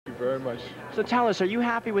very much. So tell us, are you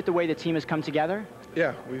happy with the way the team has come together?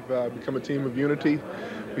 Yeah, we've become a team of unity.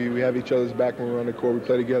 We have each other's back when we're on the court. We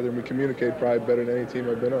play together and we communicate probably better than any team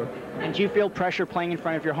I've been on. And do you feel pressure playing in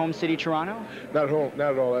front of your home city, Toronto? Not at home,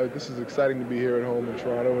 not at all. This is exciting to be here at home in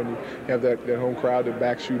Toronto, and you have that home crowd that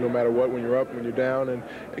backs you no matter what, when you're up, when you're down, and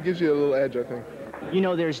it gives you a little edge, I think. You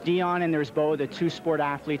know, there's Dion and there's Bo, the two sport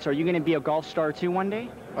athletes. Are you going to be a golf star too one day?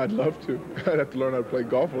 I'd love to. I'd have to learn how to play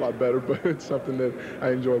golf a lot better, but it's something that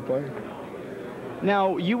I enjoy playing.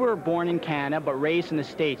 Now, you were born in Canada but raised in the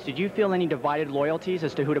States. Did you feel any divided loyalties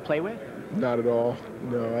as to who to play with? Not at all.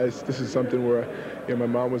 No, this is something where, my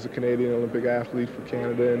mom was a Canadian Olympic athlete for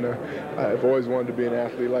Canada, and I've always wanted to be an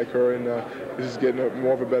athlete like her, and this is getting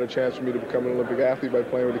more of a better chance for me to become an Olympic athlete by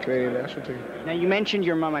playing with the Canadian national team. Now, you mentioned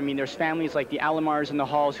your mom. I mean, there's families like the Alamars and the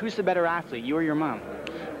Halls. Who's the better athlete, you or your mom?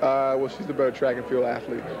 Well, she's the better track and field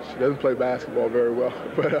athlete. She doesn't play basketball very well,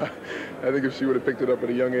 but I think if she would have picked it up at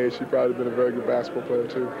a young age, she'd probably been a very good basketball player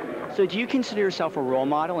too. So do you consider yourself a role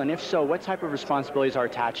model? And if so, what type of responsibilities are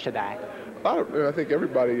attached to that? I think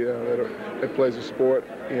everybody that plays a sport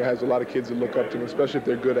has a lot of kids that look up to them, especially if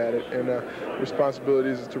they're good at it. And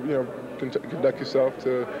responsibilities is to conduct yourself to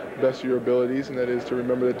the best of your abilities, and that is to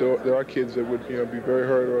remember that there are kids that would be very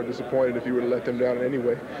hurt or disappointed if you were to let them down in any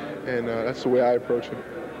way. And that's the way I approach it.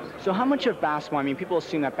 So how much of basketball, I mean, people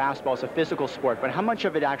assume that basketball is a physical sport, but how much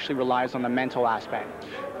of it actually relies on the mental aspect?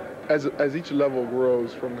 As each level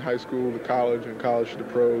grows, from high school to college and college to the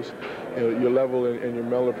pros, your level and your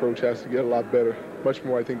mental approach has to get a lot better, much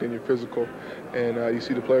more, I think, than your physical. And you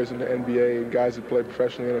see the players in the NBA and guys that play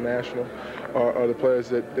professionally international are the players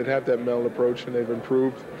that have that mental approach, and they've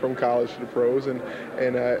improved from college to the pros, and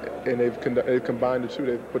they've combined the two.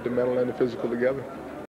 They've put the mental and the physical together.